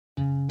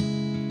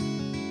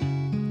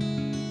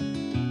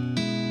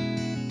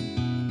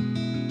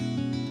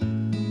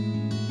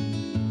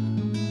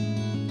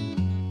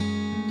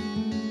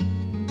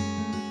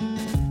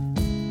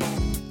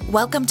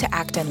Welcome to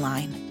Acton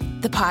Line,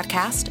 the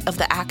podcast of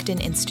the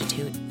Acton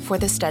Institute for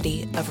the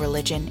Study of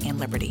Religion and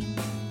Liberty.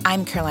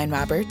 I'm Caroline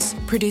Roberts,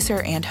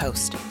 producer and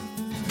host.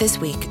 This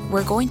week,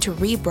 we're going to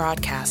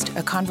rebroadcast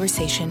a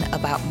conversation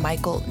about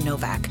Michael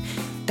Novak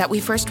that we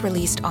first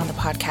released on the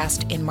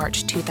podcast in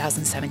March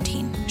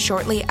 2017,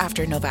 shortly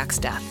after Novak's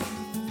death.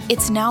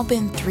 It's now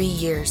been 3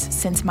 years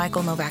since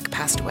Michael Novak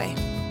passed away.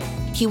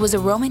 He was a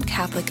Roman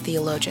Catholic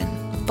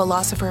theologian,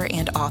 philosopher,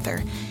 and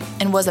author,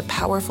 and was a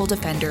powerful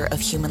defender of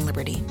human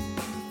liberty.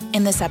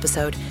 In this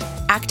episode,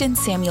 Acton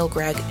Samuel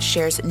Gregg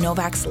shares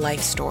Novak's life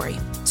story,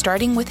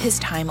 starting with his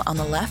time on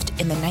the left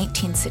in the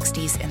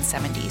 1960s and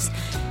 70s,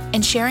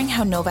 and sharing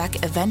how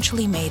Novak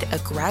eventually made a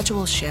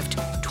gradual shift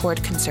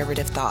toward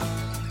conservative thought.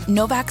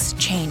 Novak's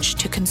change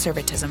to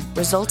conservatism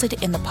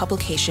resulted in the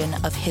publication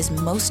of his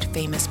most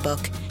famous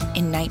book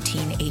in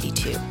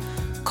 1982,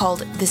 called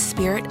The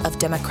Spirit of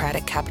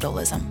Democratic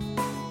Capitalism.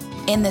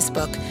 In this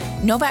book,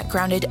 Novak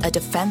grounded a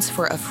defense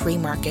for a free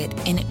market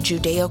in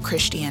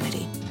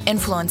Judeo-Christianity,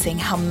 influencing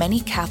how many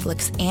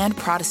Catholics and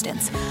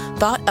Protestants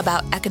thought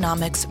about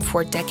economics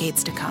for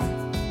decades to come.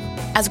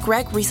 As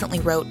Gregg recently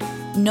wrote,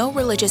 no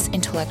religious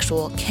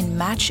intellectual can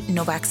match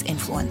Novak's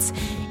influence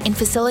in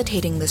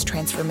facilitating this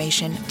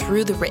transformation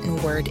through the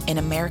written word in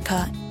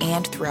America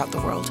and throughout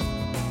the world.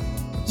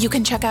 You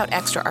can check out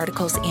extra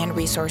articles and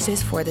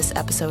resources for this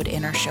episode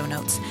in our show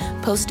notes,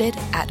 posted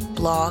at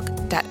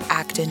blog.acton.org.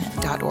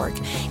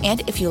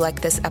 And if you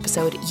like this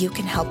episode, you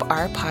can help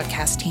our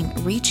podcast team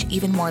reach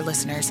even more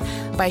listeners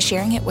by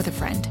sharing it with a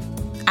friend.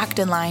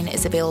 Acton Line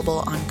is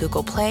available on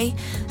Google Play,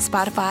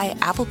 Spotify,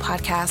 Apple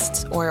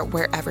Podcasts, or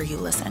wherever you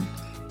listen.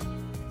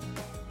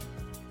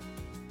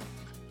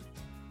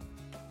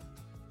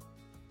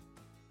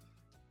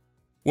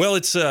 Well,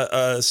 it's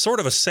a sort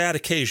of a sad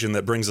occasion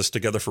that brings us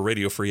together for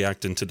Radio Free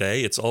Acton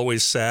today. It's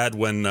always sad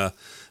when a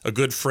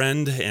good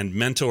friend and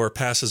mentor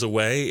passes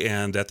away,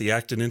 and at the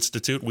Acton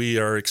Institute, we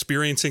are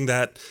experiencing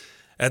that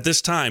at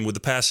this time with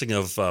the passing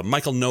of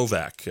Michael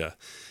Novak.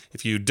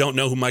 If you don't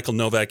know who Michael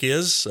Novak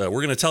is, we're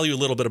going to tell you a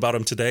little bit about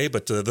him today,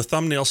 but the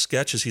thumbnail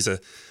sketch is he's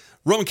a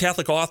Roman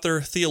Catholic author,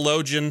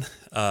 theologian,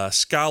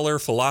 scholar,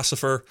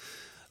 philosopher,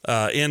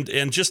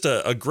 and just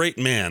a great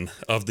man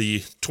of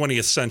the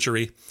 20th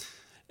century.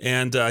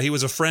 And he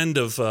was a friend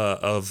of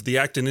the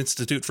Acton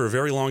Institute for a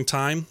very long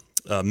time,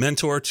 a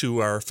mentor to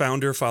our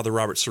founder, Father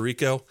Robert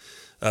Sirico,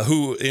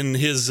 who in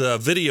his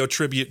video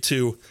tribute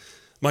to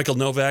Michael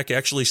Novak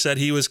actually said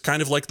he was kind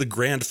of like the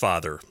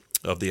grandfather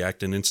of the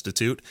Acton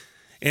Institute.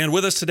 And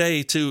with us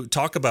today to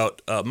talk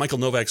about Michael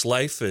Novak's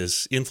life,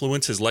 his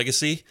influence, his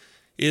legacy,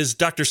 is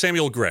Dr.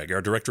 Samuel Gregg,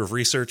 our Director of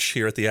Research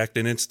here at the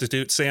Acton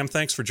Institute. Sam,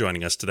 thanks for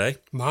joining us today.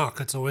 Mark,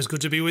 it's always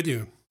good to be with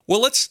you. Well,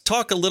 let's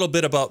talk a little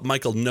bit about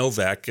Michael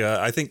Novak.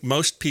 I think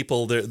most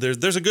people,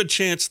 there's a good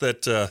chance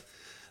that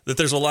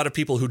there's a lot of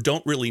people who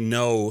don't really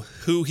know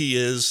who he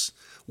is,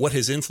 what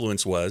his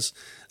influence was,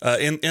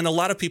 and a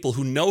lot of people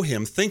who know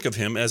him think of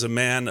him as a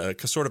man,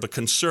 sort of a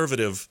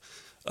conservative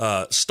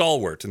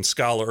stalwart and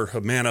scholar,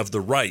 a man of the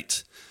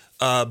right.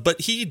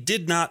 But he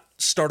did not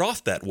start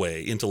off that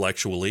way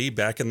intellectually.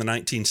 Back in the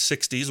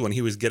 1960s when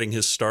he was getting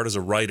his start as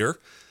a writer,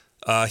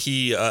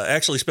 he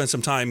actually spent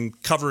some time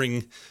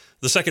covering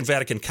the Second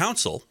Vatican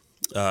Council,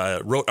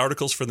 wrote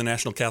articles for the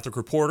National Catholic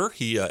Reporter.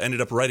 He ended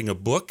up writing a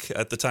book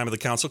at the time of the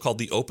council called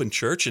The Open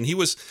Church, and he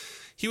was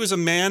a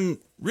man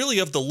really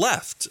of the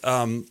left.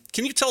 Can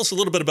you tell us a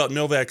little bit about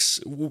Novak's,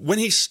 when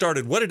he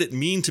started, what did it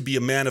mean to be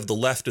a man of the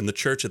left in the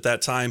church at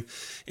that time,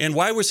 and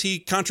why was he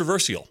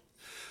controversial?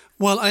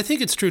 Well, I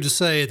think it's true to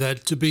say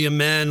that to be a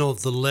man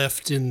of the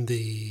left in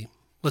the,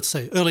 let's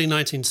say, early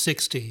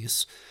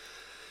 1960s,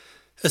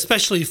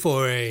 especially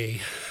for a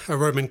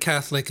Roman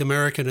Catholic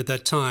American at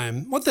that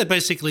time, what that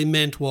basically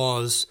meant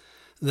was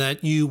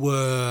that you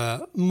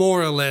were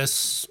more or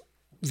less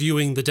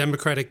viewing the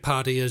Democratic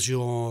Party as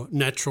your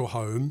natural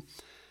home,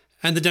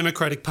 and the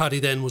Democratic Party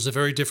then was a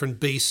very different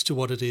beast to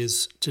what it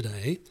is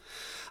today.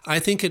 I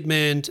think it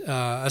meant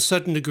a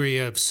certain degree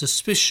of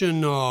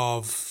suspicion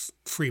of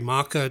free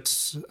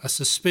markets, a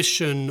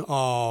suspicion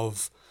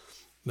of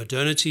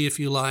modernity, if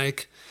you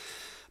like,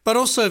 but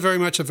also very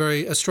much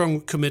a strong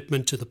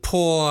commitment to the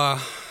poor,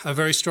 a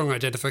very strong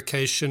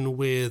identification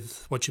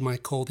with what you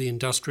might call the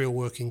industrial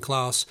working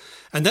class.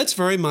 And that's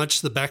very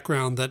much the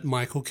background that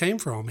Michael came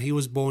from. He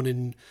was born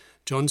in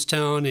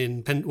Johnstown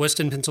in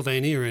western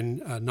Pennsylvania in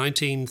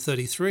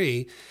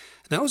 1933.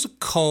 That was a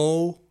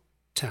coal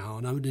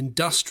town, an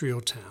industrial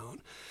town.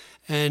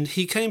 And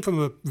he came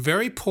from a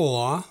very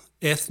poor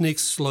ethnic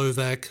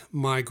Slovak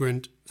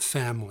migrant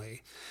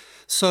family.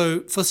 So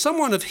for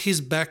someone of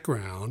his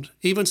background,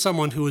 even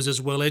someone who was as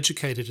well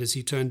educated as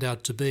he turned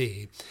out to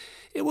be,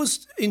 it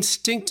was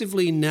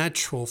instinctively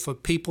natural for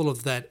people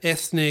of that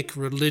ethnic,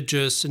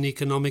 religious, and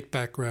economic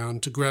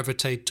background to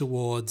gravitate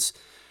towards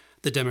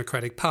the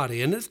Democratic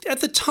Party. And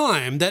at the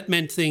time, that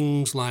meant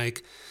things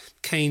like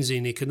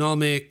Keynesian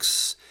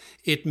economics.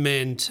 It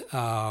meant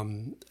a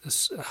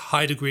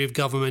high degree of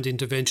government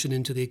intervention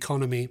into the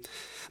economy.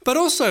 But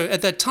also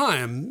at that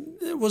time,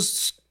 it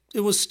was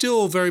it was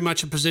still very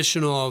much a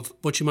position of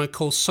what you might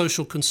call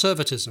social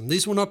conservatism.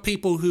 These were not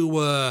people who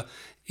were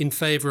in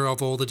favor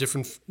of all the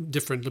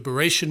different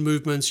liberation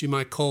movements, you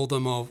might call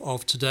them,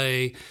 of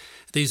today.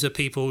 These are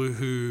people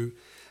who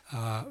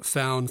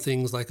found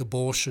things like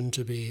abortion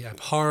to be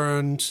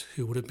abhorrent,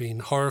 who would have been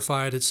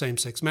horrified at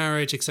same-sex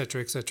marriage,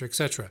 etc., etc.,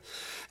 etc.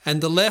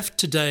 And the left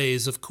today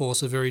is, of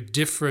course, a very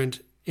different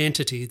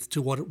entity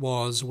to what it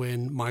was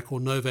when Michael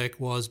Novak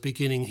was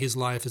beginning his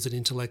life as an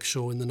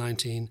intellectual in the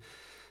early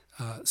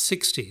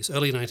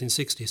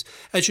 1960s.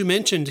 As you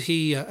mentioned,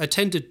 he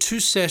attended 2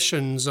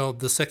 sessions of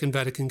the Second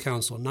Vatican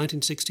Council,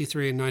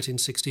 1963 and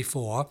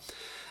 1964,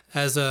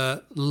 as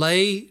a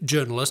lay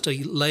journalist,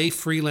 a lay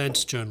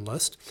freelance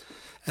journalist,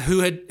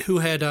 who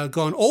had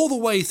gone all the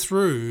way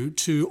through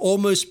to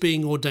almost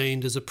being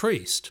ordained as a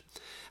priest.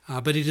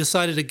 But he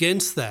decided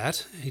against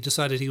that. He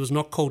decided he was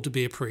not called to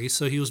be a priest,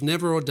 so he was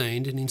never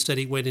ordained, and instead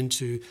he went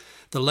into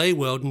the lay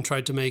world and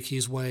tried to make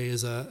his way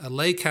as a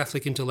lay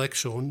Catholic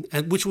intellectual,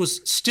 and which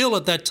was still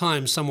at that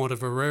time somewhat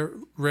of a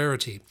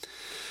rarity.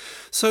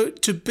 So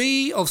to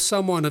be of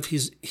someone of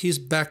his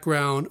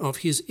background, of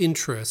his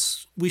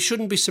interests, we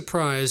shouldn't be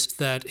surprised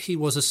that he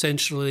was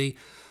essentially,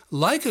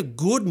 like a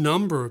good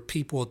number of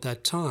people at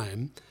that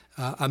time,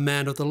 a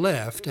man of the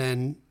left.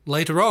 And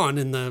later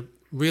on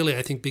really,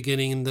 I think,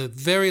 beginning in the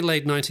very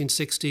late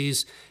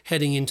 1960s,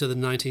 heading into the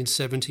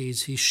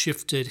 1970s, he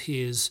shifted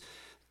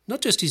not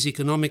just his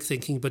economic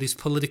thinking, but his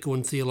political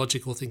and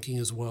theological thinking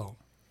as well.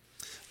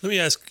 Let me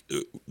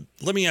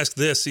ask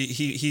this.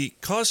 He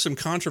caused some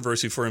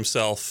controversy for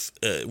himself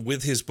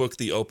with his book,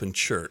 The Open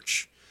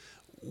Church.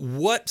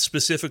 What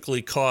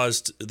specifically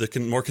caused the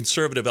more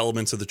conservative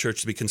elements of the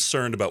church to be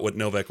concerned about what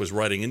Novak was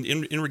writing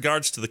in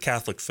regards to the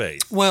Catholic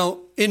faith?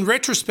 Well, in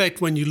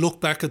retrospect, when you look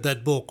back at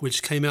that book,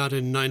 which came out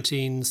in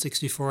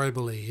 1964, I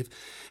believe,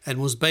 and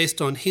was based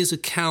on his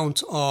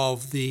account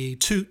of the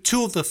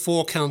two of the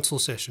 4 council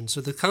sessions.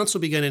 So the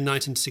council began in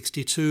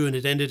 1962 and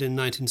it ended in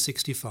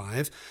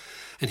 1965.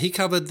 And he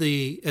covered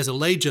as a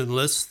lay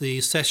journalist,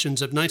 the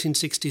sessions of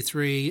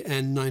 1963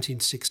 and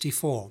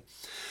 1964.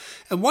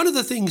 And one of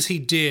the things he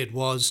did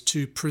was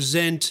to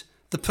present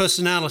the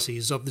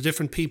personalities of the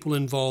different people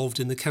involved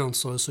in the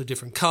council, so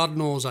different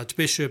cardinals,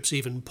 archbishops,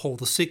 even Paul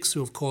VI,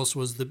 who of course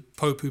was the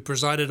Pope who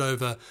presided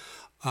over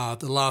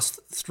the last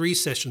 3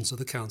 sessions of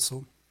the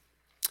council.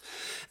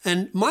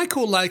 And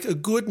Michael, like a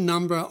good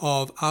number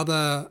of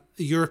other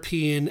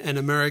European and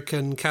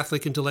American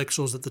Catholic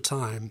intellectuals at the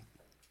time,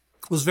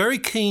 was very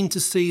keen to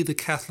see the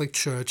Catholic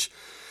Church,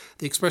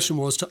 the expression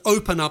was, to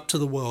open up to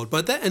the world.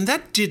 And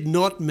that did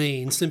not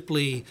mean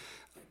simply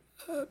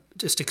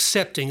just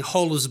accepting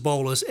holus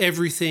bolus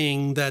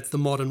everything that the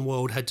modern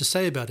world had to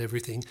say about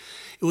everything.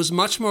 It was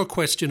much more a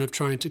question of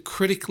trying to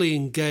critically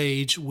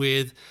engage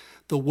with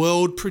the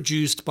world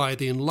produced by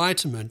the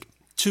Enlightenment,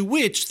 to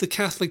which the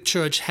Catholic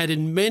Church had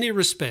in many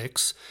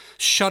respects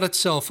shut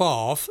itself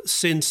off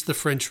since the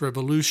French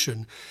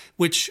Revolution,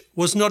 which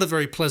was not a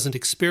very pleasant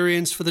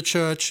experience for the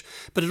Church,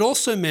 but it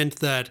also meant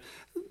that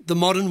the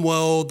modern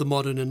world, the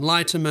modern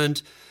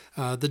Enlightenment,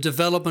 the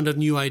development of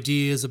new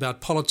ideas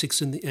about politics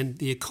and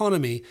the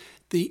economy,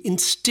 the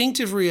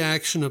instinctive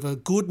reaction of a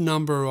good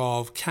number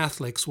of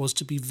Catholics was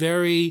to be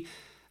very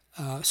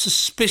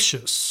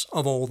suspicious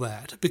of all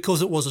that,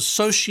 because it was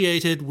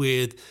associated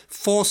with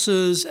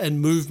forces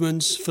and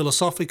movements,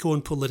 philosophical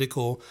and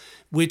political,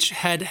 which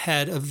had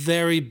a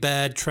very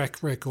bad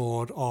track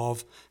record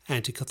of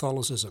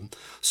anti-Catholicism.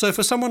 So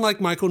for someone like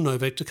Michael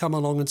Novak to come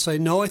along and say,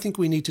 no, I think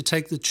we need to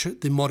take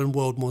the modern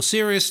world more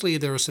seriously,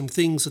 there are some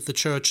things that the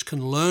church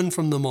can learn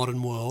from the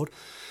modern world,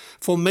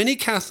 for many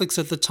Catholics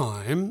at the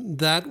time,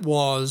 that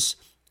was,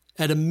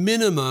 at a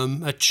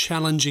minimum, a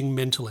challenging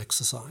mental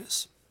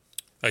exercise.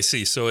 I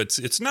see. So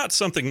it's not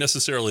something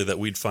necessarily that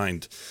we'd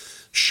find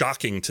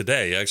shocking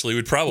today. Actually,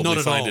 we'd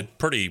probably find it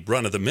pretty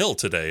run-of-the-mill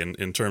today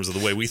in terms of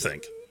the way we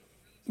think.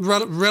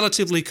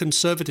 Relatively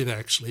conservative,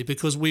 actually,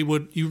 because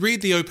you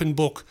read the Open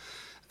Book,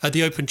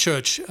 the Open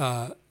Church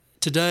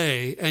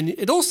today, and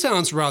it all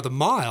sounds rather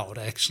mild,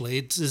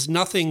 actually. There's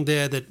nothing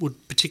there that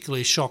would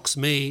particularly shocks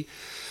me.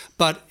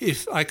 But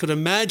if I could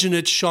imagine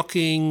it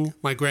shocking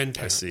my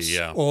grandparents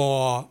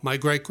or my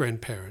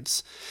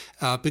great-grandparents,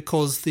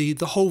 because the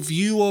whole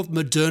view of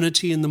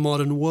modernity in the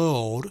modern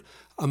world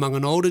among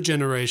an older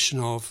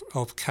generation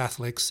of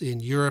Catholics in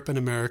Europe and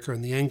America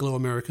and the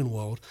Anglo-American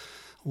world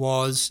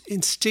was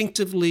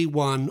instinctively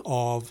one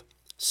of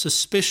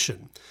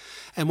suspicion.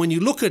 And when you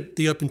look at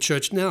the Open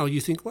Church now,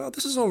 you think, well,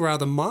 this is all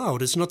rather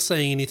mild. It's not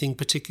saying anything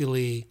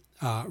particularly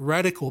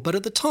radical. But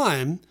at the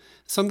time,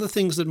 some of the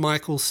things that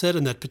Michael said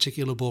in that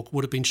particular book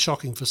would have been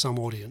shocking for some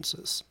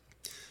audiences.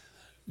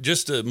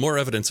 Just more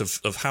evidence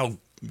of how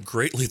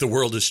greatly the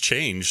world has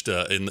changed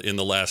in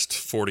the last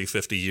 40,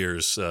 50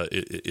 years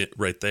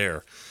right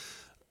there.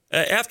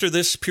 After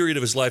this period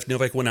of his life,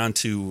 Novak went on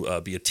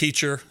to be a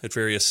teacher at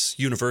various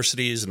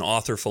universities, an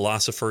author,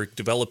 philosopher,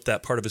 developed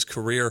that part of his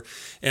career.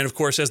 And of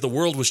course, as the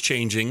world was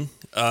changing,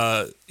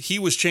 he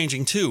was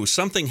changing too.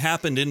 Something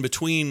happened in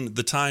between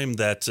the time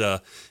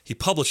that he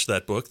published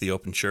that book, The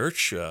Open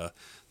Church,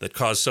 that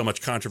caused so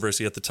much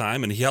controversy at the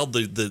time, and he held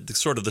the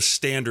sort of the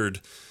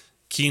standard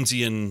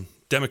Keynesian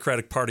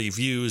Democratic Party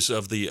views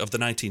of the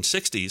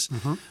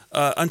 1960s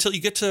until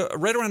you get to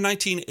right around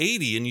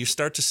 1980, and you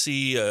start to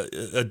see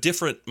a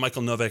different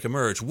Michael Novak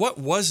emerge. What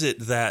was it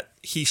that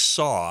he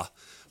saw?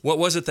 What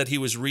was it that he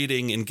was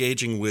reading,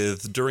 engaging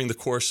with during the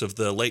course of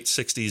the late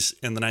 60s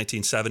and the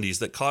 1970s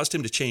that caused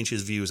him to change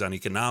his views on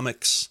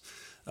economics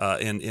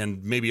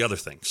and maybe other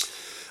things?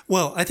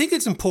 Well, I think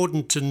it's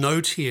important to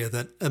note here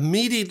that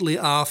immediately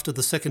after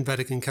the Second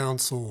Vatican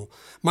Council,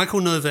 Michael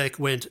Novak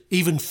went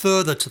even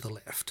further to the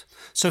left.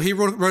 So he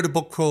wrote a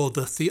book called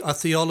A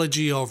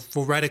Theology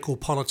for Radical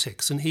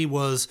Politics, and he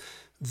was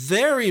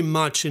very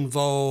much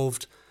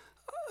involved,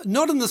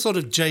 not in the sort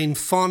of Jane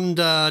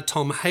Fonda,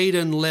 Tom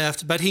Hayden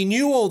left, but he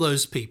knew all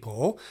those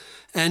people,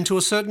 and to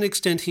a certain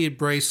extent he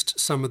embraced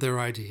some of their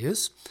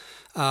ideas.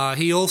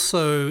 He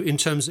also, in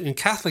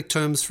Catholic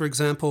terms, for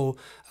example,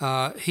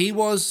 he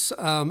was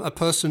a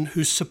person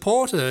who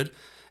supported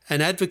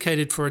and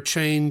advocated for a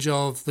change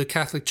of the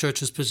Catholic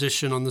Church's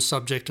position on the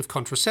subject of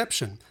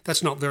contraception.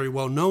 That's not very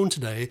well known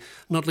today,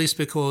 not least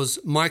because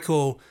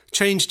Michael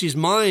changed his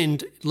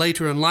mind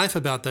later in life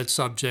about that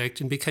subject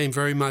and became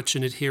very much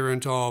an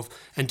adherent of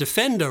and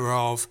defender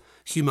of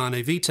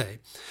Humanae Vitae.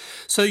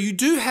 So you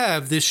do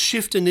have this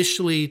shift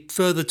initially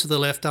further to the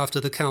left after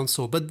the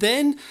council, but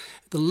then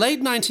the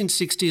late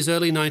 1960s,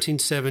 early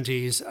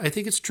 1970s, I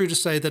think it's true to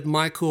say that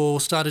Michael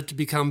started to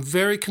become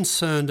very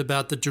concerned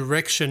about the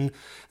direction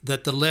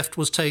that the left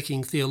was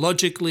taking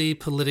theologically,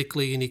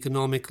 politically, and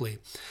economically.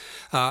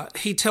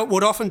 He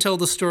would often tell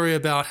the story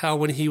about how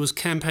when he was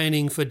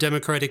campaigning for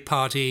Democratic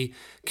Party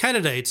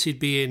candidates, he'd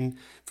be in,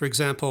 for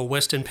example,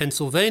 Western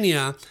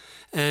Pennsylvania,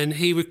 and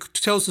he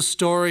tells the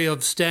story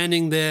of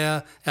standing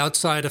there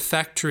outside a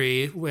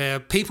factory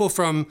where people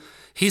from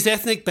his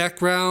ethnic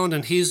background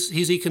and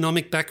his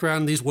economic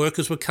background, these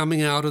workers were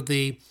coming out of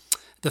the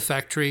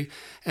factory,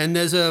 and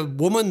there's a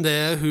woman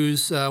there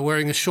who's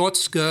wearing a short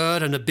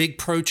skirt and a big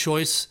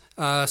pro-choice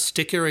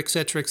sticker,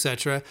 etc.,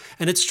 etc.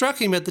 And it struck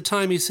him at the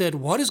time. He said,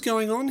 "What is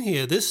going on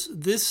here? This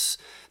is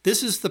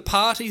the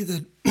party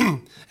that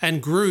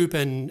and group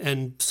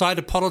and side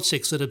of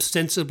politics that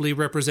ostensibly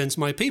represents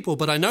my people.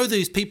 But I know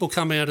these people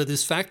coming out of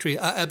this factory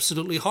are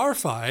absolutely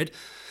horrified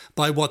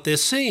by what they're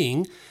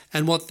seeing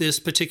and what this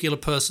particular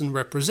person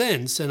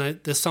represents. And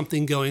there's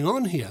something going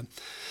on here."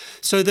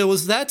 So there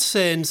was that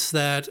sense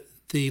that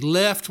the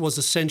left was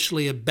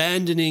essentially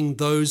abandoning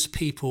those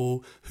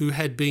people who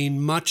had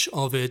been much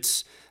of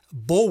its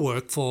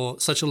bulwark for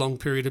such a long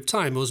period of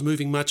time. It was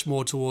moving much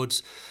more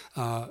towards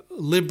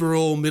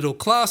liberal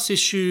middle-class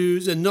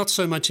issues and not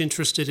so much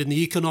interested in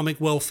the economic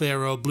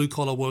welfare of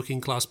blue-collar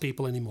working-class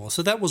people anymore.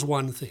 So that was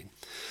one thing.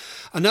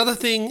 Another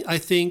thing I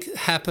think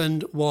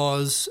happened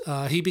was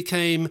he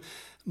became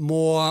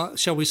more,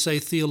 shall we say,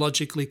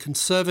 theologically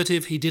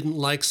conservative. He didn't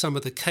like some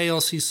of the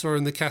chaos he saw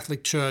in the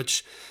Catholic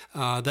Church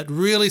that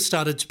really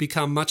started to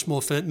become much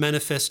more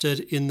manifested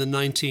in the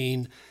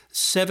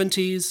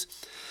 1970s.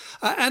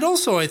 And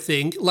also, I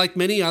think, like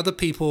many other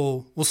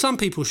people, well, some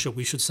people,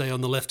 we should say,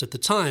 on the left at the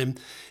time,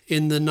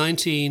 in the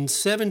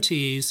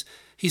 1970s,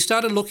 he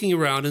started looking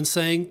around and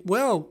saying,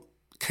 well,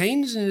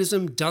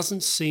 Keynesianism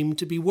doesn't seem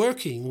to be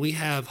working. We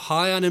have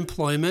high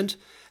unemployment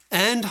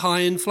and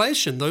high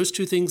inflation. Those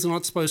two things are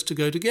not supposed to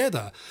go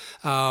together.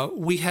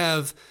 We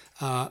have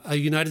a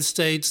United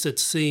States that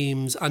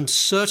seems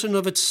uncertain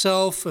of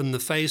itself in the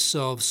face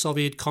of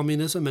Soviet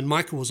communism, and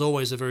Michael was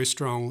always a very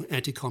strong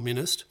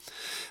anti-communist.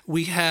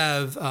 We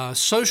have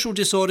social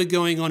disorder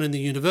going on in the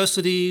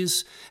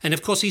universities, and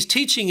of course he's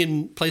teaching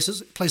in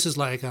places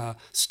like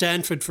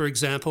Stanford, for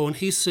example, and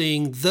he's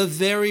seeing the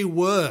very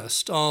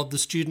worst of the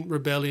student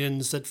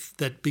rebellions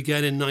that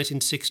began in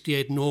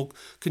 1968 and all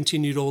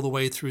continued all the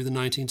way through the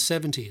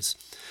 1970s.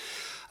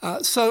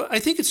 So I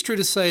think it's true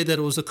to say that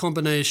it was a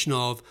combination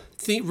of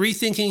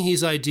rethinking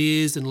his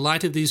ideas in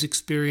light of these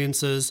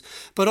experiences,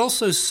 but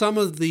also some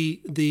of the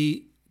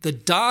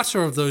data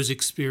of those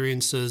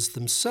experiences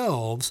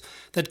themselves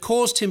that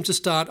caused him to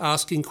start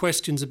asking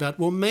questions about,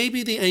 well,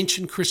 maybe the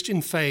ancient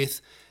Christian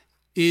faith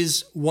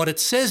is what it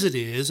says it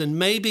is, and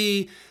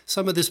maybe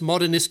some of this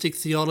modernistic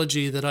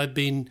theology that I've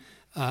been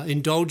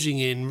indulging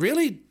in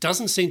really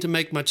doesn't seem to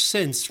make much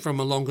sense from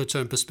a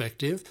longer-term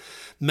perspective.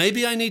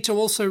 Maybe I need to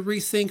also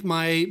rethink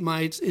my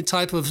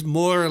type of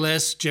more or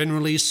less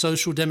generally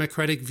social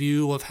democratic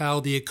view of how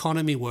the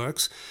economy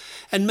works.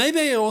 And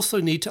maybe I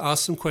also need to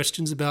ask some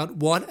questions about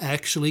what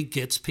actually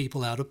gets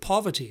people out of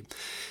poverty.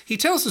 He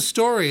tells a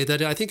story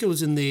that I think it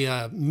was in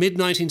the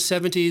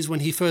mid-1970s when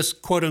he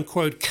first,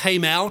 quote-unquote,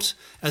 came out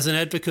as an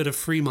advocate of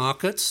free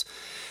markets.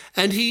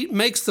 And he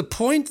makes the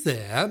point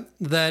there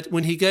that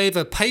when he gave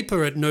a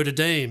paper at Notre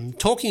Dame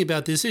talking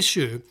about this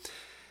issue,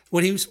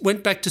 when he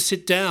went back to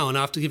sit down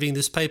after giving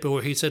this paper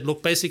where he said,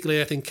 look,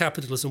 basically I think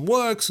capitalism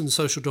works and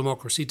social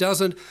democracy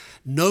doesn't,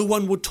 no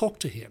one would talk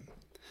to him.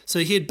 So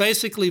he had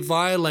basically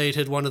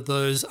violated one of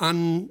those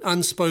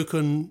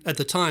unspoken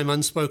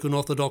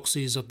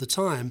orthodoxies of the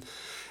time.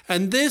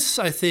 And this,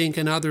 I think,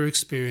 and other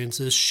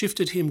experiences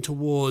shifted him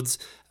towards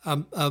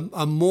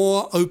a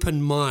more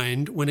open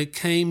mind when it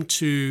came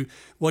to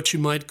what you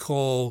might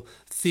call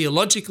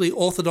theologically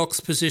orthodox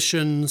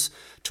positions,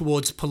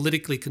 towards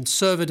politically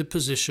conservative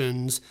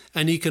positions,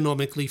 and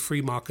economically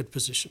free market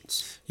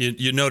positions.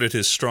 You noted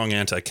his strong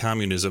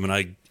anti-communism,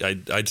 and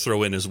I'd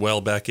throw in as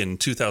well back in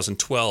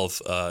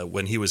 2012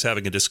 when he was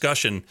having a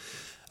discussion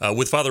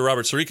with Father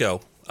Robert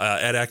Sirico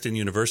at Acton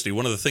University.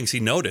 One of the things he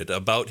noted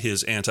about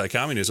his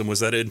anti-communism was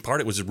that in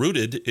part it was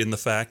rooted in the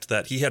fact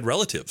that he had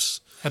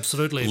relatives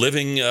absolutely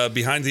living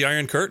behind the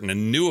Iron Curtain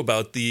and knew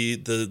about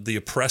the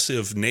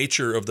oppressive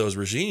nature of those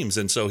regimes.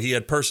 And so he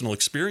had personal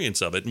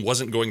experience of it and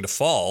wasn't going to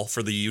fall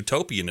for the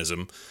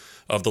utopianism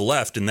of the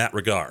left in that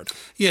regard.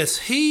 Yes,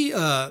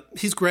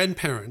 his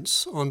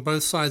grandparents on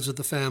both sides of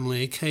the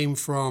family came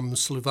from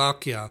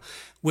Slovakia,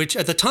 which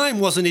at the time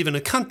wasn't even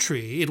a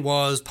country. It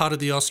was part of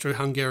the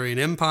Austro-Hungarian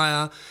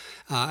Empire.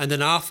 And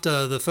then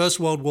after the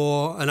First World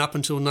War and up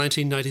until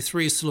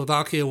 1993,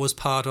 Slovakia was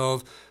part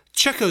of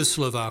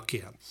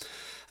Czechoslovakia.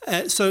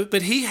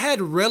 But he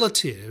had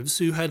relatives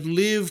who had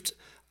lived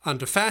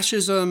under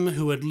fascism,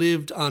 who had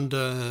lived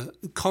under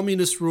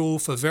communist rule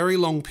for very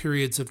long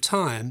periods of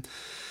time.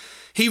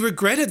 He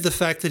regretted the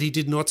fact that he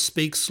did not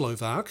speak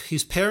Slovak.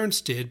 His parents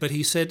did, but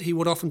he said he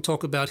would often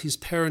talk about his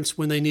parents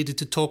when they needed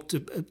to talk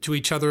to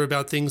each other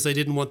about things they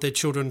didn't want their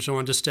children to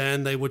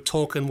understand. They would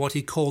talk in what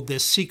he called their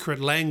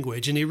secret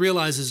language. And he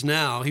realized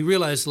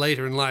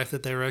later in life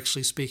that they were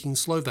actually speaking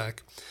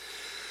Slovak.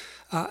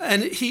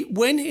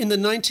 When in the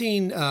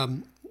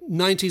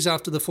 1990s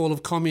after the fall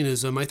of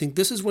communism, I think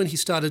this is when he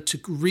started to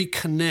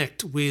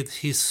reconnect with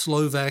his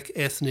Slovak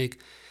ethnic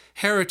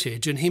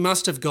heritage. And he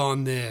must have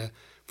gone there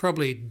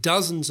probably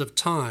dozens of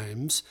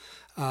times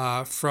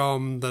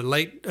from the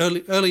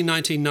early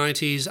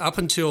 1990s up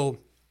until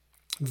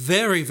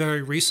very,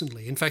 very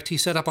recently. In fact, he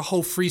set up a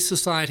whole Free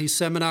Society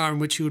seminar in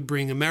which he would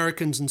bring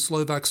Americans and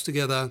Slovaks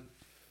together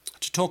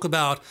to talk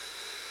about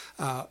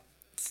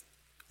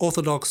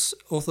Orthodox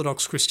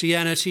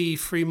Christianity,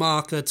 free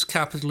markets,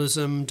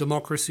 capitalism,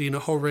 democracy, and a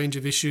whole range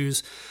of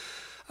issues.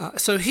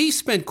 So he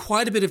spent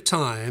quite a bit of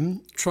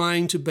time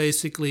trying to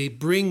basically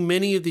bring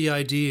many of the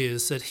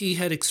ideas that he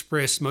had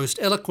expressed most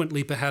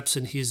eloquently, perhaps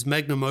in his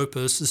magnum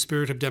opus, The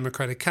Spirit of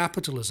Democratic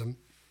Capitalism,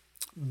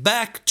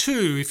 back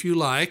to, if you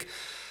like,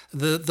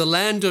 the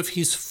land of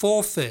his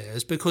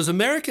forefathers, because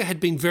America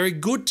had been very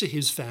good to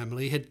his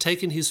family, had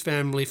taken his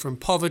family from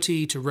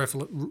poverty to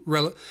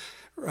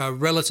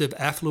relative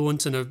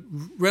affluence in a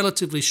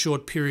relatively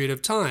short period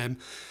of time.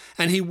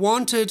 And he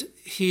wanted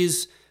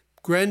his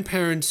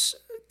grandparents'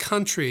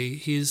 country,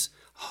 his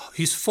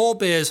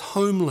forebears'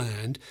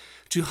 homeland,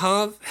 to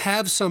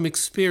have some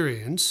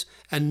experience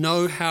and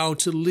know how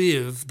to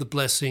live the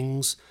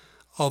blessings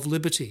of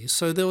liberty.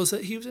 So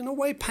he was in a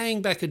way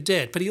paying back a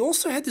debt, but he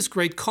also had this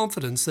great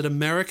confidence that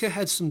America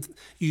had some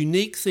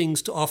unique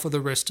things to offer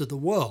the rest of the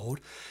world,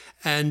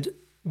 and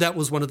that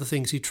was one of the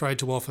things he tried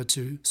to offer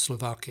to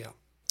Slovakia.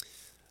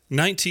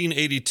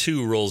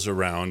 1982 rolls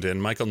around,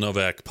 and Michael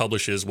Novak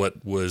publishes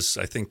what was,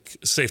 I think,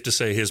 safe to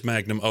say, his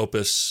magnum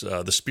opus,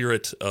 The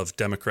Spirit of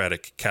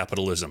Democratic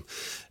Capitalism.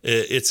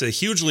 It's a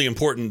hugely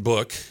important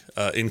book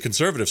in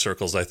conservative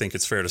circles, I think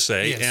it's fair to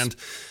say. Yes.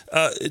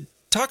 And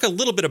talk a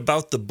little bit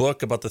about the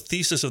book, about the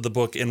thesis of the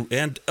book,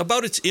 and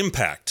about its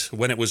impact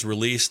when it was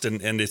released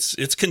and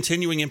its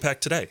continuing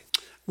impact today.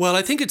 Well,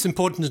 I think it's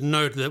important to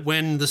note that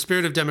when The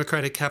Spirit of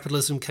Democratic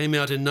Capitalism came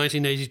out in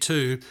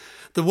 1982,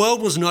 the world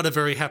was not a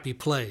very happy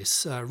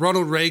place.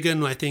 Ronald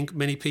Reagan, I think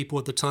many people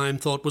at the time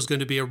thought was going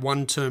to be a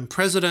one-term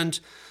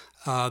president.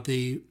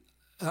 The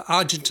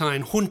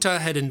Argentine junta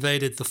had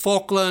invaded the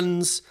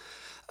Falklands.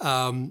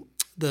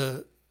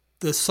 The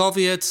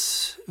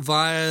Soviets,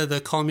 via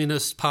the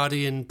Communist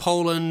Party in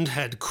Poland,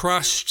 had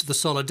crushed the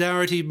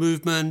Solidarity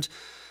movement.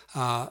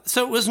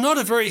 So it was not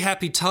a very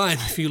happy time,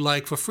 if you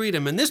like, for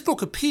freedom. And this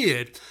book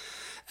appeared,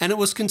 and it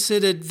was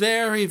considered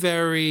very,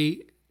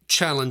 very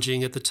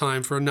challenging at the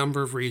time for a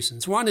number of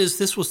reasons. One is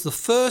this was the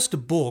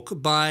first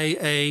book by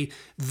a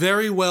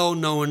very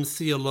well-known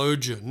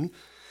theologian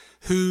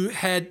who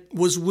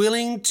was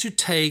willing to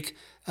take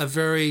a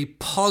very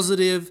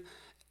positive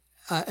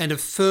and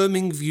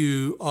affirming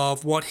view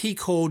of what he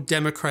called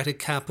democratic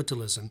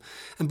capitalism.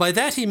 And by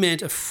that he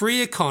meant a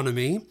free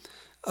economy,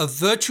 a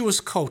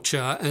virtuous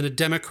culture, and a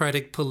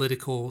democratic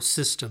political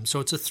system. So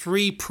it's a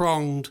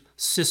three-pronged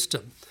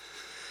system.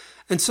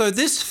 And so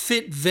this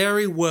fit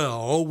very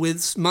well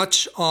with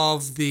much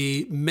of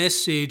the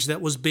message that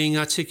was being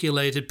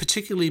articulated,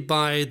 particularly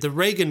by the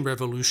Reagan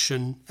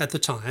Revolution at the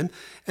time.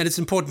 And it's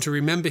important to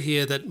remember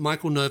here that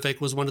Michael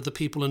Novak was one of the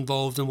people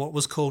involved in what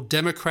was called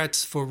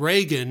Democrats for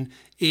Reagan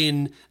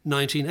in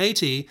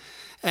 1980.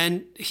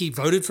 And he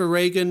voted for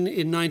Reagan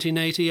in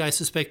 1980, I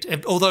suspect,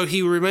 although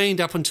he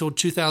remained up until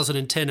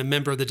 2010 a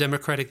member of the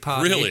Democratic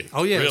Party. Really?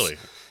 Oh, yes. Really?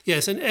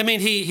 Yes, and I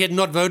mean, he had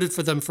not voted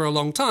for them for a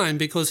long time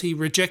because he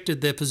rejected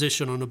their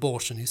position on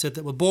abortion. He said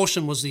that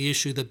abortion was the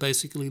issue that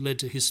basically led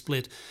to his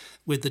split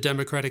with the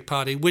Democratic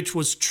Party, which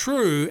was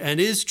true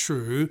and is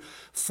true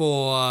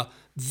for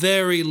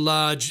very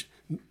large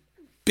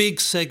big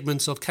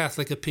segments of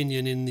Catholic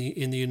opinion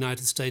in the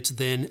United States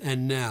then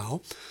and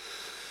now.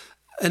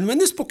 And when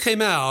this book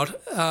came out,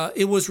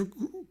 it was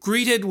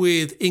greeted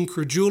with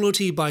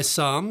incredulity by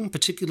some,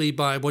 particularly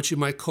by what you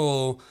might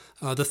call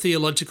the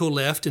theological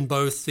left in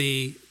both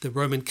the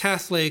Roman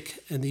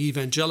Catholic and the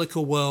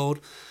evangelical world.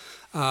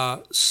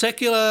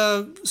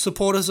 Secular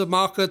supporters of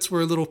markets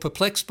were a little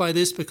perplexed by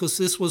this because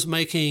this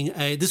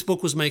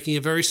book was making a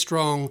very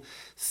strong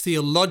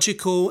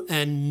theological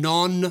and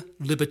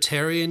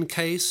non-libertarian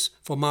case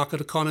for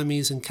market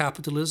economies and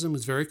capitalism. It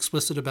was very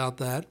explicit about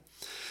that.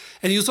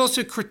 And he was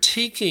also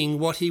critiquing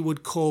what he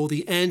would call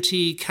the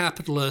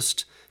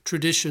anti-capitalist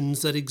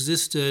traditions that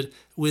existed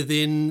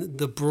within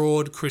the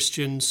broad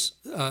Christian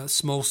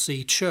small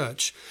c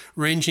church,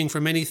 ranging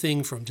from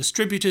anything from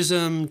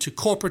distributism to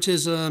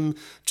corporatism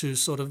to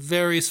sort of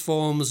various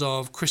forms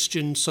of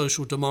Christian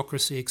social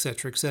democracy,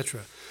 etc.,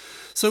 etc.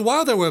 So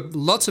while there were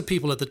lots of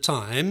people at the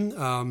time,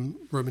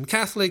 Roman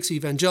Catholics,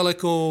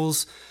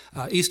 evangelicals,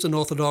 Eastern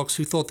Orthodox,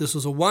 who thought this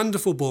was a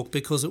wonderful book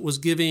because it was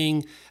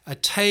giving a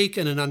take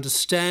and an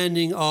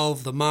understanding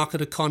of the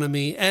market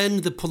economy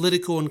and the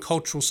political and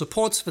cultural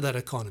supports for that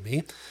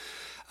economy,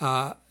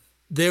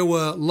 there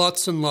were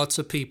lots and lots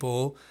of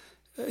people,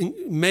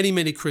 many,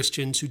 many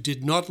Christians who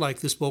did not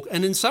like this book,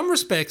 and in some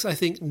respects, I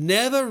think,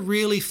 never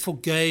really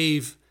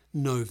forgave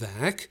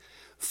Novak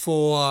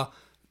for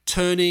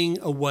turning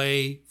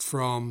away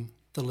from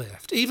the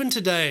left. Even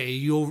today,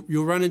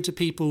 you'll run into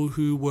people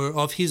who were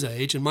of his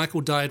age, and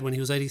Michael died when he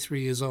was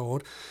 83 years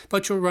old,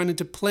 but you'll run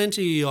into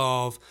plenty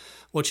of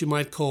what you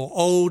might call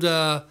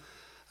older,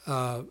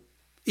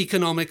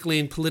 economically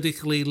and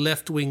politically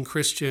left-wing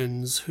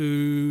Christians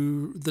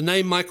who the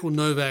name Michael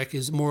Novak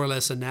is more or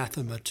less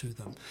anathema to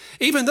them.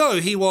 Even though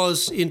he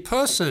was in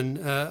person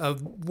a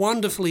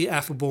wonderfully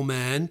affable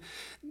man,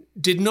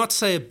 did not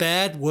say a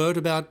bad word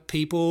about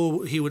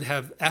people. He would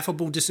have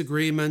affable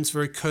disagreements,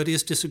 very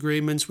courteous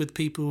disagreements with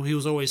people. He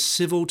was always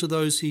civil to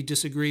those he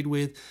disagreed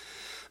with.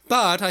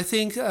 But I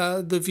think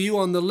the view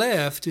on the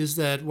left is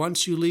that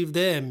once you leave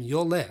them,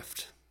 you're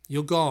left.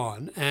 You're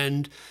gone.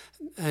 And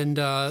they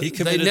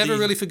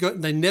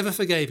never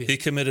forgave him. He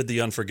committed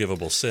the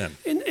unforgivable sin.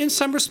 In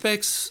some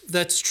respects,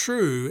 that's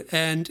true.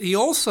 And he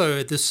also,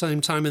 at the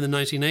same time in the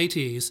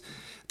 1980s,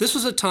 this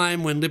was a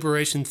time when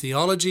liberation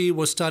theology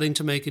was starting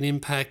to make an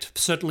impact,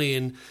 certainly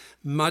in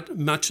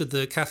much of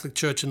the Catholic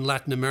Church in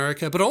Latin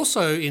America, but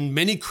also in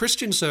many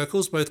Christian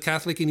circles, both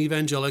Catholic and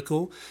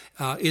evangelical,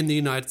 in the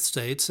United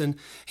States. And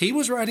he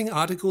was writing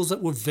articles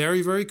that were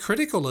very, very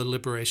critical of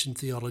liberation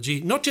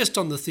theology, not just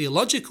on the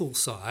theological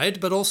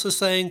side, but also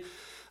saying,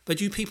 but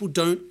you people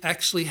don't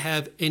actually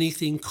have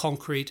anything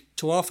concrete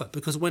to offer.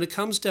 Because when it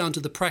comes down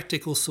to the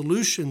practical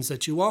solutions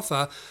that you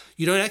offer,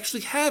 you don't actually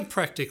have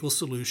practical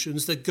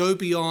solutions that go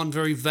beyond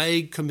very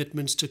vague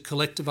commitments to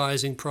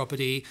collectivizing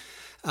property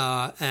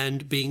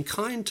and being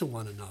kind to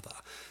one another.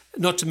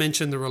 Not to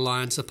mention the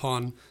reliance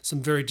upon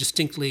some very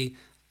distinctly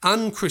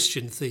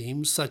un-Christian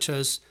themes, such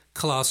as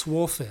class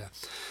warfare.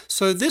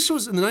 So this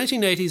was, in the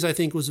 1980s, I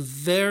think, was a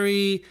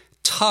very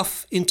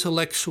tough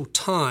intellectual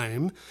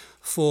time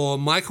for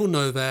Michael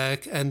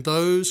Novak and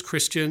those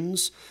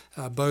Christians,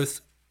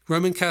 both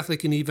Roman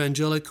Catholic and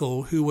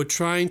evangelical, who were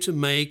trying to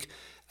make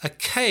a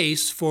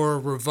case for a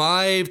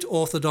revived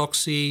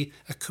orthodoxy,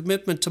 a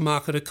commitment to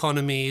market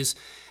economies,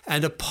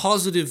 and a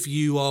positive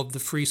view of the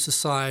free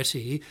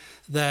society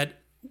that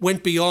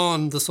went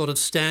beyond the sort of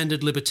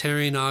standard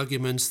libertarian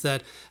arguments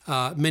that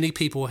many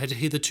people had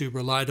hitherto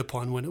relied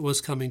upon when it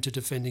was coming to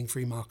defending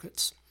free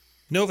markets.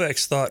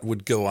 Novak's thought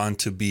would go on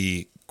to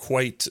be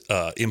quite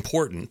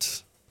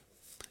important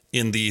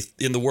in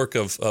the work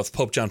of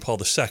Pope John Paul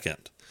II,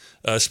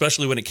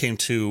 especially when it came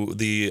to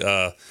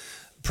the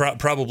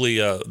probably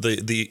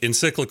the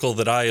encyclical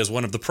that I, as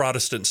one of the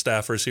Protestant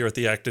staffers here at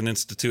the Acton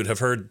Institute, have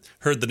heard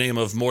the name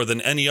of more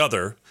than any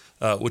other,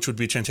 which would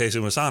be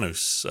Centesimus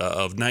Annus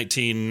of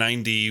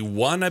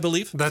 1991, I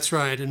believe. That's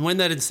right. And when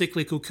that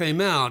encyclical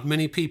came out,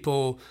 many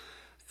people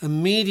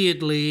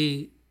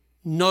immediately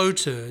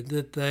noted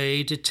that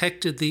they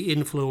detected the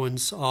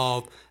influence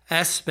of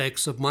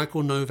aspects of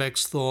Michael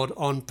Novak's thought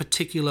on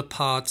particular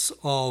parts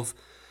of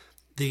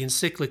the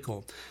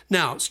encyclical.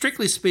 Now,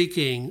 strictly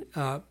speaking,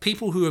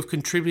 people who have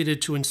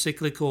contributed to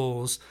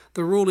encyclicals,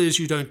 the rule is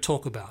you don't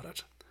talk about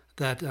it.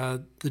 That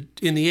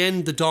in the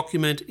end, the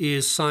document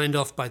is signed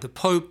off by the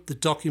Pope. The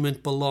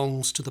document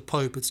belongs to the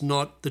Pope. It's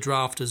not the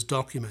drafter's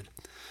document.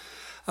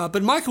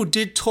 But Michael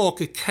did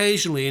talk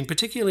occasionally, and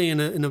particularly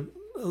in a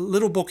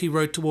little book he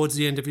wrote towards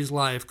the end of his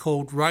life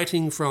called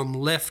Writing from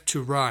Left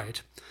to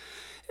Right,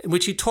 in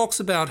which he talks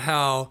about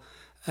how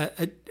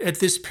at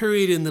this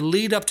period in the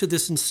lead up to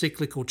this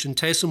encyclical,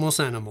 Centesimus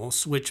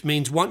Annus, which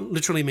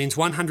literally means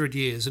 100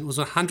 years, and it was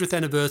the 100th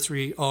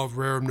anniversary of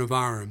Rerum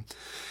Novarum.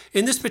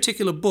 In this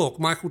particular book,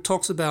 Michael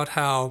talks about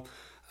how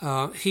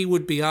he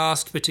would be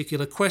asked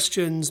particular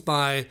questions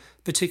by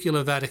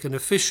particular Vatican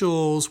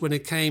officials when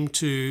it came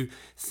to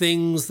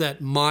things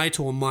that might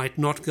or might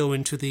not go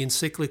into the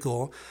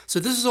encyclical. So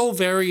this is all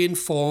very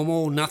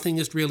informal. Nothing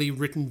is really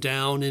written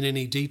down in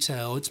any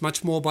detail. It's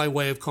much more by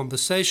way of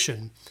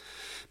conversation.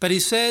 But he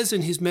says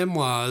in his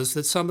memoirs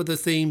that some of the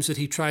themes that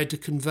he tried to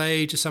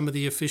convey to some of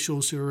the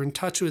officials who were in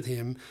touch with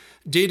him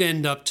did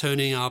end up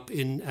turning up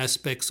in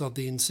aspects of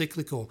the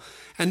encyclical.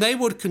 And they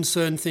would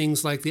concern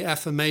things like the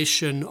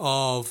affirmation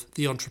of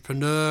the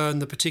entrepreneur and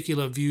the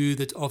particular view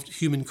of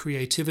human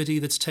creativity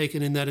that's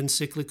taken in that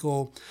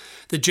encyclical,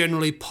 the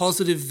generally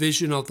positive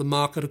vision of the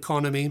market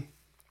economy,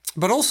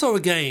 but also,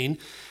 again,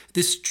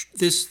 this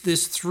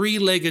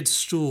three-legged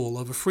stool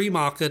of a free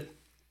market,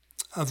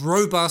 of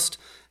robust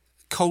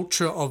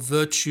culture of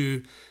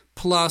virtue,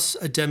 plus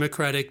a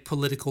democratic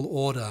political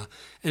order.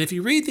 And if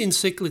you read the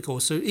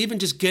encyclical, so even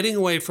just getting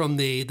away from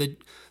the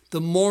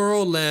more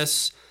or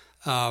less,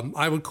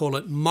 I would call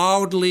it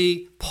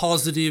mildly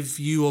positive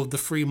view of the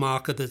free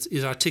market that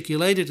is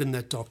articulated in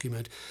that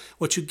document,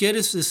 what you get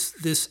is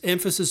this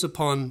emphasis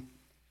upon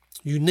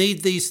you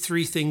need these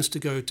three things to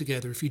go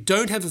together. If you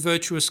don't have a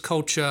virtuous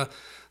culture,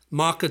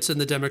 markets and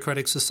the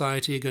democratic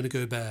society are going to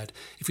go bad.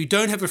 If you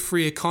don't have a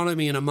free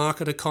economy and a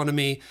market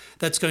economy,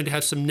 that's going to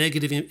have some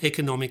negative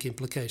economic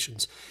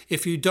implications.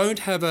 If you don't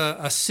have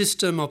a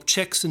system of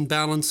checks and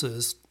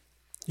balances,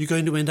 you're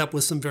going to end up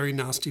with some very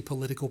nasty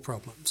political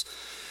problems.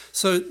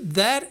 So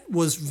that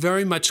was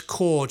very much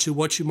core to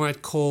what you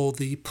might call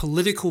the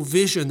political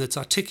vision that's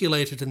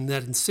articulated in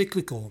that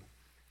encyclical.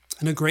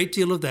 And a great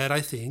deal of that, I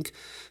think,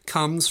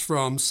 comes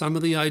from some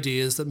of the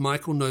ideas that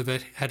Michael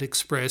Novak had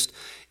expressed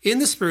in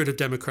the spirit of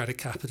democratic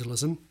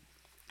capitalism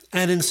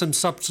and in some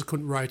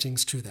subsequent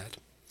writings to that.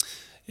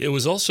 It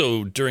was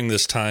also during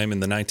this time in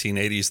the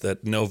 1980s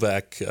that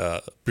Novak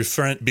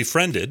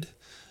befriended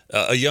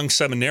a young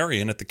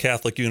seminarian at the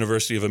Catholic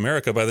University of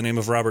America by the name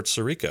of Robert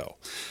Sirico.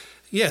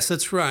 Yes,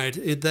 that's right.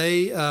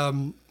 They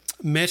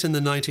met in the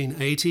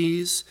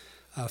 1980s.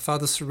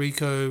 Father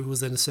Sirico, who was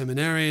then a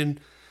seminarian,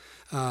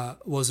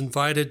 was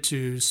invited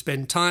to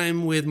spend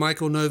time with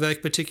Michael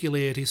Novak,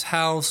 particularly at his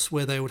house,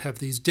 where they would have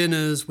these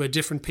dinners where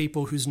different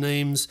people whose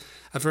names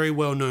are very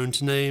well known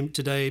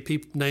today,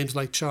 names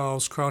like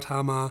Charles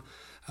Krauthammer,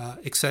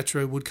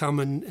 etc., would come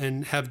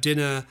and have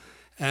dinner.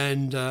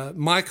 And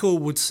Michael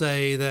would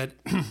say that,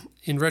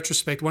 in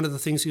retrospect, one of the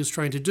things he was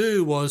trying to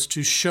do was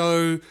to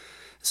show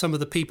some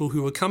of the people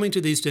who were coming to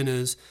these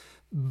dinners,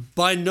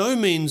 by no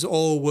means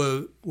all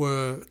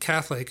were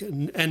Catholic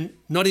and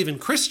not even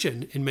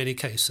Christian in many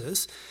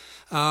cases,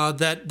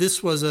 that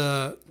this was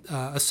a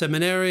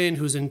seminarian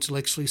who was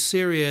intellectually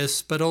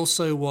serious, but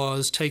also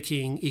was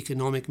taking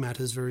economic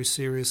matters very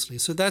seriously.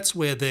 So that's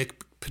where their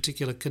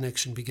particular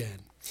connection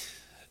began.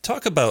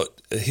 Talk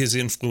about his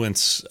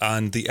influence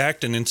on the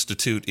Acton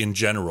Institute in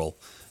general.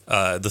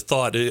 The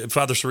thought,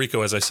 Father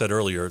Sirico, as I said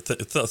earlier,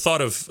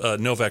 thought of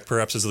Novak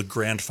perhaps as the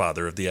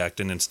grandfather of the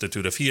Acton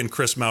Institute. If he and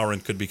Chris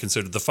Maurin could be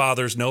considered the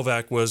fathers,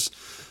 Novak was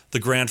the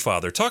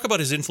grandfather. Talk about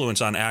his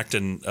influence on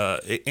Acton,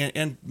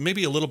 and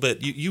maybe a little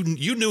bit.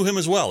 You knew him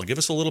as well. Give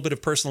us a little bit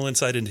of personal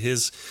insight into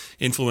his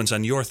influence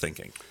on your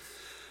thinking.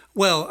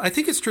 Well, I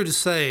think it's true to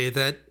say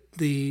that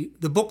the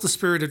book, The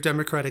Spirit of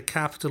Democratic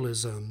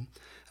Capitalism,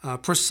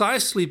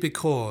 precisely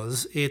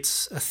because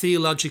it's a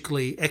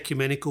theologically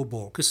ecumenical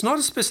book. It's not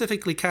a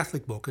specifically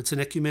Catholic book, it's an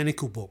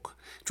ecumenical book.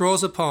 It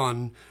draws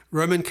upon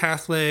Roman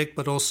Catholic,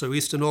 but also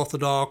Eastern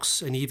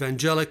Orthodox and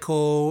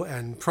evangelical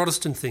and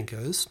Protestant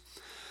thinkers,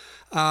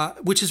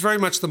 which is very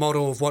much the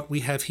model of what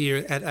we have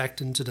here at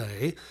Acton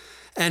today.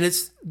 And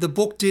the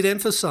book did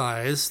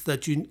emphasize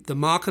that the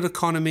market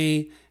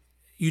economy,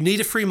 you need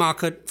a free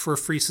market for a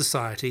free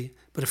society,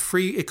 but a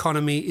free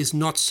economy is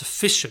not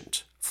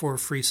sufficient for a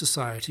free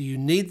society. You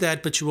need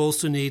that, but you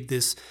also need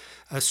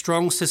a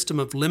strong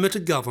system of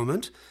limited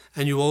government,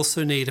 and you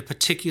also need a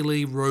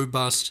particularly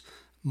robust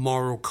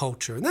moral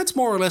culture. And that's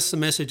more or less the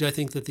message I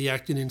think that the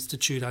Acton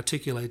Institute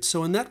articulates.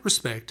 So in that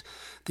respect,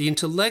 the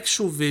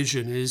intellectual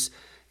vision is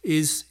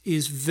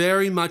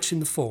very much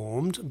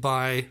informed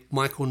by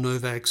Michael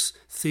Novak's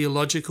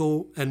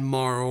theological and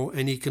moral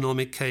and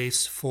economic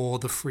case for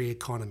the free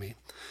economy.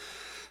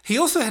 He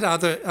also had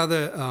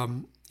other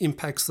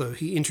impacts, though.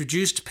 He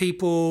introduced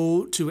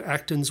people to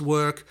Acton's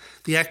work.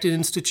 The Acton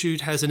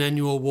Institute has an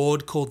annual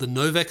award called the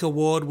Novak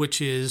Award,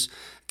 which is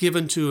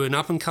given to an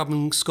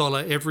up-and-coming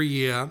scholar every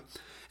year,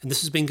 and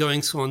this has been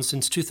going on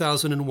since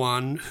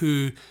 2001,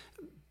 who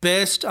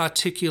best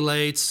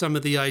articulates some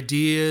of the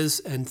ideas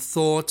and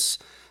thoughts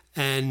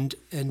and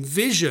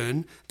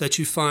vision that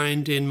you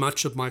find in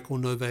much of Michael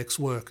Novak's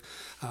work.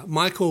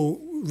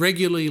 Michael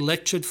regularly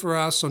lectured for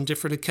us on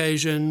different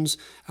occasions.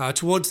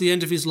 Towards the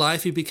end of his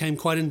life, he became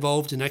quite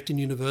involved in Acton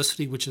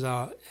University, which is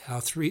our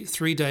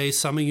three-day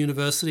summer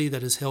university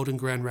that is held in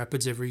Grand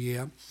Rapids every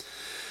year.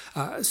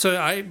 So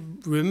I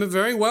remember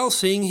very well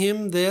seeing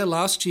him there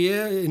last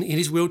year in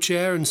his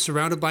wheelchair and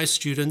surrounded by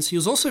students. He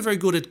was also very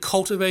good at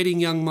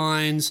cultivating young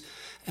minds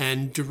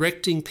and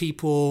directing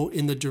people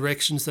in the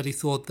directions that he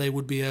thought they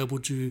would be able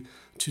to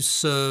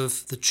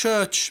serve the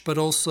church, but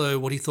also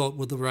what he thought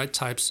were the right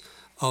types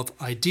of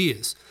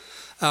ideas.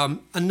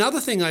 Another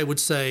thing I would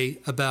say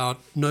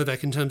about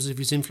Novak in terms of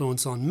his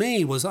influence on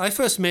me was I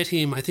first met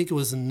him, I think it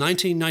was in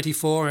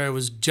 1994. I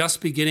was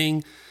just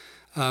beginning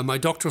my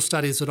doctoral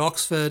studies at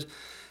Oxford,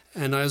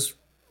 and I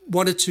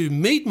wanted to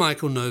meet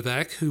Michael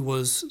Novak, who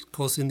was, of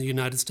course, in the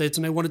United States,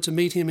 and I wanted to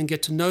meet him and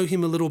get to know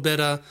him a little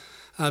better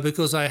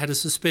because I had a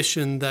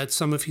suspicion that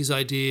some of his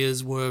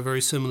ideas were very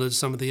similar to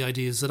some of the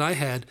ideas that I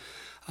had.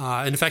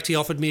 In fact, he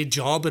offered me a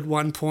job at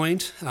one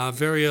point,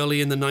 very early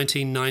in the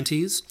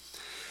 1990s.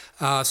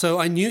 So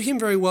I knew him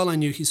very well. I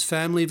knew his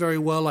family very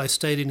well. I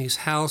stayed in his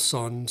house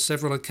on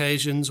several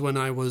occasions when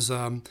I was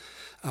a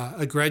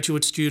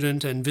graduate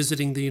student and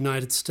visiting the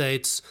United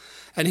States.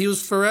 And he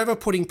was forever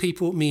putting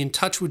me in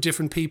touch with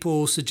different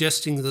people,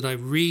 suggesting that I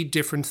read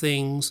different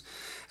things.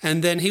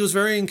 And then he was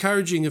very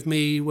encouraging of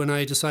me when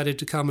I decided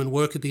to come and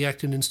work at the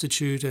Acton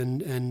Institute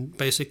and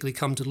basically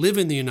come to live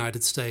in the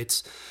United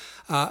States.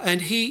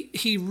 And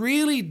he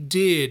really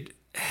did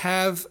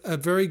have a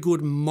very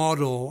good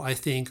model, I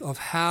think, of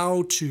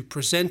how to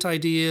present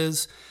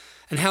ideas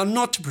and how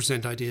not to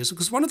present ideas.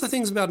 Because one of the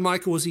things about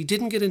Michael was he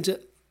didn't get into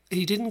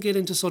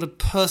sort of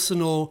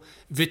personal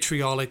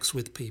vitriolics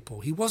with people.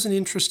 He wasn't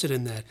interested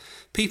in that.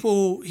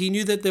 He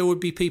knew that there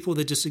would be people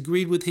that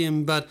disagreed with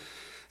him, but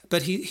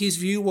his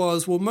view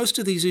was, well, most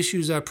of these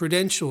issues are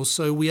prudential,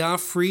 so we are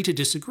free to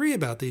disagree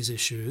about these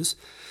issues.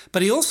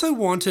 But he also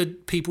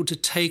wanted people to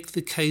take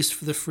the case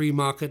for the free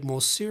market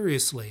more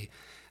seriously.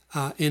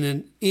 In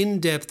an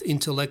in-depth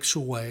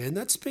intellectual way. And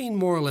that's been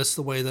more or less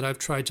the way that I've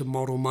tried to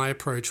model my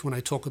approach when I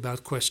talk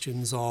about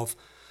questions of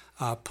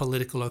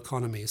political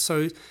economy.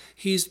 So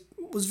he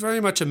was very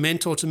much a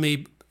mentor to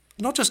me,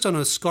 not just on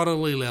a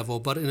scholarly level,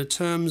 but in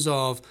terms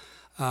of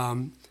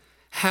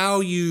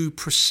how you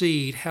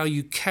proceed, how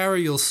you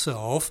carry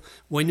yourself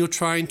when you're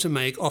trying to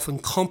make often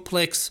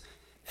complex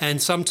and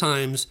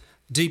sometimes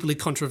deeply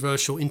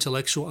controversial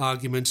intellectual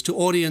arguments to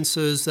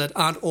audiences that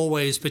aren't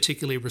always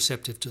particularly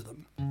receptive to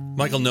them.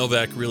 Michael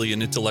Novak, really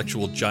an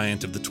intellectual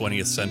giant of the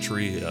 20th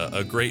century,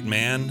 a great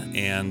man.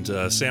 And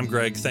Sam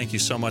Gregg, thank you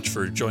so much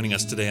for joining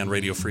us today on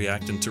Radio Free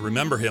Acton. To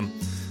remember him,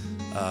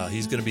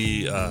 he's going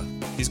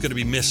to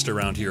be missed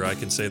around here. I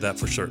can say that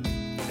for certain.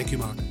 Thank you,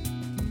 Mark.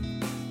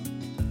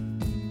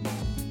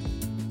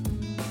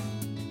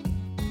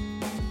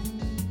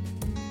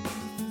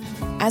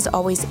 As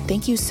always,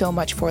 thank you so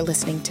much for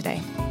listening today.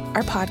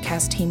 Our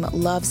podcast team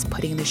loves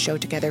putting this show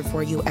together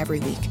for you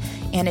every week,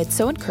 and it's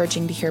so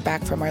encouraging to hear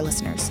back from our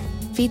listeners.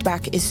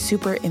 Feedback is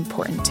super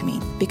important to me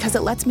because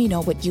it lets me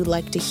know what you'd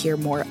like to hear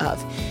more of,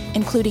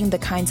 including the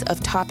kinds of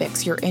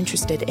topics you're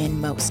interested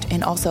in most,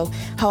 and also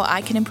how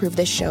I can improve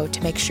this show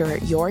to make sure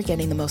you're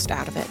getting the most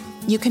out of it.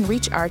 You can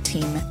reach our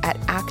team at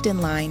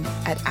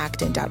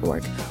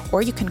actonline@acton.org,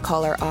 or you can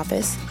call our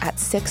office at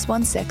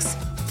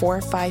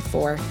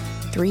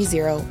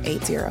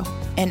 616-454-3080.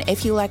 And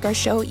if you like our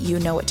show, you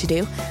know what to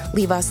do.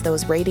 Leave us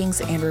those ratings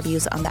and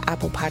reviews on the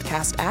Apple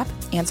Podcast app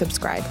and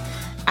subscribe.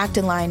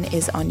 Acton Line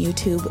is on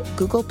YouTube,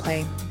 Google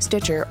Play,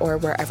 Stitcher, or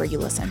wherever you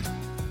listen.